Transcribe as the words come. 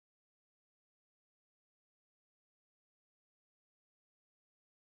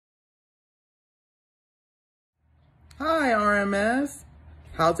Hi, RMS.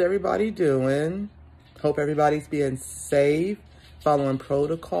 How's everybody doing? Hope everybody's being safe, following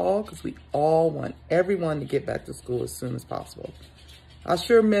protocol, because we all want everyone to get back to school as soon as possible. I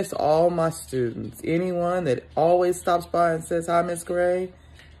sure miss all my students. Anyone that always stops by and says, "Hi, Miss Gray,"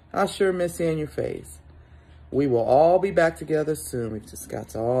 I sure miss seeing your face. We will all be back together soon. We've just got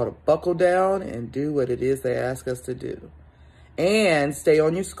to all to buckle down and do what it is they ask us to do. And stay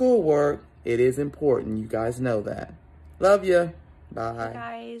on your schoolwork. It is important. You guys know that. Love you. Bye. Hey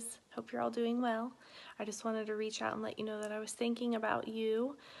guys, hope you're all doing well. I just wanted to reach out and let you know that I was thinking about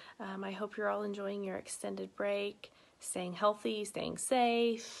you. I hope you're all enjoying your extended break, staying healthy, staying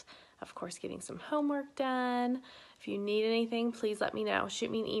safe, of course getting some homework done. If you need anything, please let me know. Shoot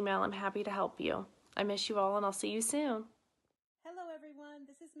me an email. I'm happy to help you. I miss you all and I'll see you soon. Hello everyone,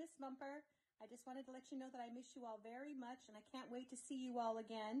 this is Miss Bumper. I just wanted to let you know that I miss you all very much and I can't wait to see you all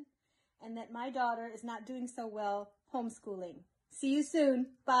again, and that my daughter is not doing so well homeschooling. See you soon.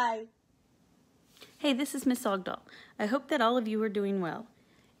 Bye. Hey, this is Miss Ogdahl. I hope that all of you are doing well.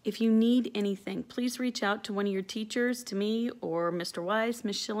 If you need anything, please reach out to one of your teachers, to me, or Mr. Weiss,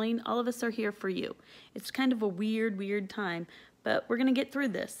 Miss Schilling. All of us are here for you. It's kind of a weird time, but we're going to get through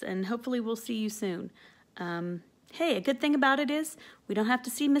this, and hopefully we'll see you soon. Hey, a good thing about it is we don't have to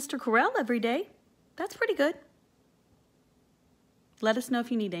see Mr. Correll every day. That's pretty good. Let us know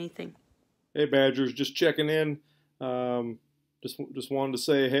if you need anything. Hey Badgers, just checking in. Just wanted to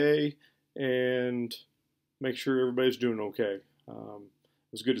say hey and make sure everybody's doing okay.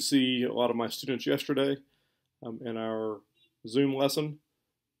 It was good to see a lot of my students yesterday in our Zoom lesson.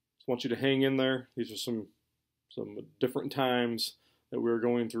 Just want you to hang in there. These are some different times that we're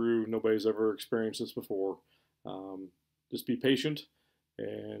going through. Nobody's ever experienced this before. Just be patient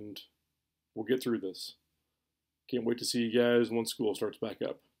and we'll get through this. Can't wait to see you guys once school starts back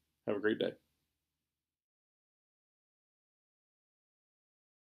up. Have a great day.